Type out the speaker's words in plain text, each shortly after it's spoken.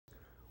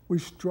We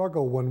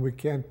struggle when we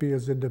can't be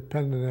as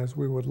independent as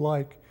we would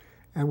like,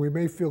 and we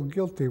may feel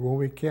guilty when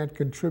we can't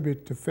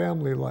contribute to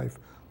family life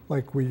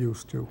like we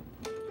used to.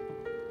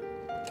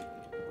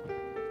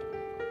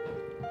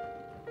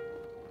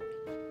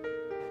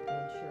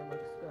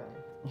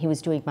 He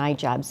was doing my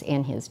jobs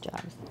and his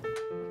jobs.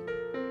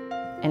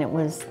 And it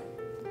was,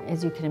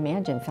 as you can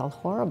imagine, felt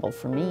horrible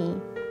for me.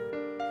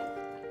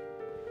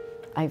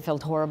 I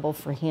felt horrible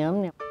for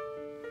him.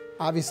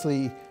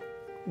 Obviously,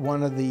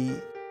 one of the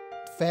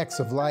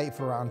facts of life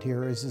around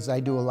here is I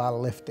do a lot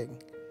of lifting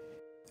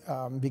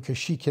because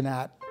she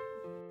cannot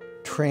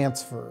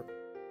transfer.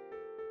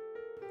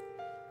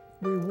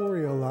 We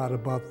worry a lot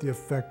about the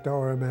effect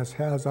our MS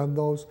has on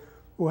those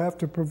who have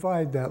to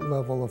provide that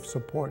level of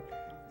support,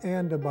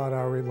 and about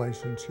our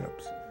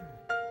relationships.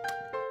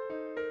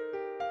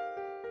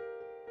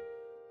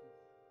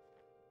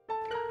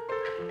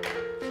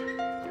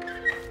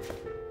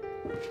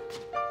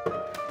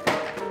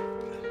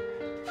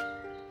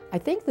 I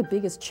think the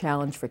biggest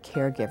challenge for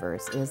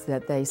caregivers is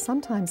that they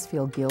sometimes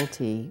feel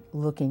guilty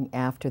looking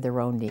after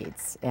their own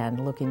needs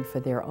and looking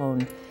for their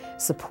own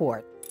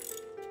support.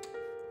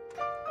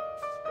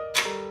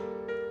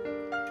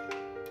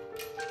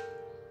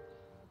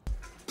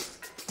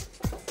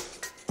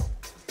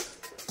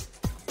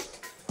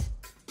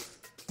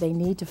 They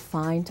need to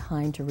find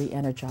time to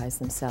re-energize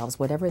themselves,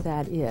 whatever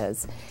that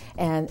is,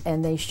 and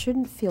they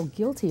shouldn't feel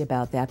guilty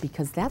about that,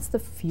 because that's the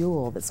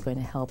fuel that's going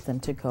to help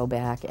them to go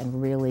back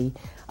and really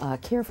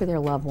care for their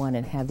loved one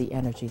and have the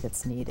energy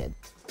that's needed.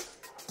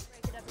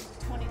 Break it up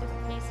into 20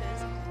 different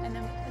pieces, and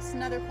then it's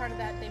another part of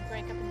that they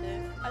break up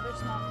into other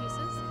small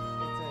pieces.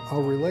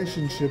 Our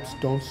relationships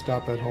don't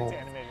stop at home.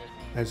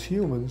 As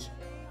humans,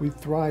 we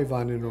thrive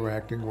on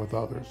interacting with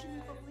others.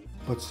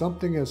 But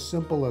something as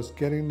simple as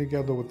getting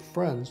together with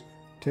friends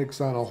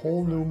takes on a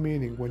whole new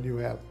meaning when you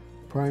have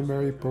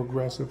primary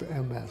progressive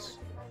MS.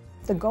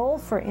 The goal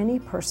for any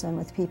person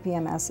with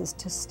PPMS is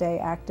to stay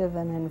active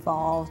and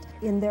involved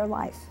in their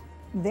life.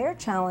 Their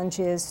challenge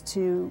is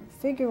to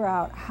figure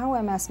out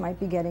how MS might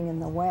be getting in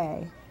the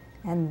way,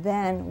 and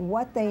then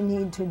what they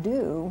need to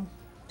do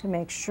to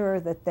make sure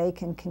that they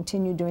can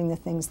continue doing the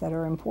things that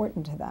are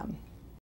important to them.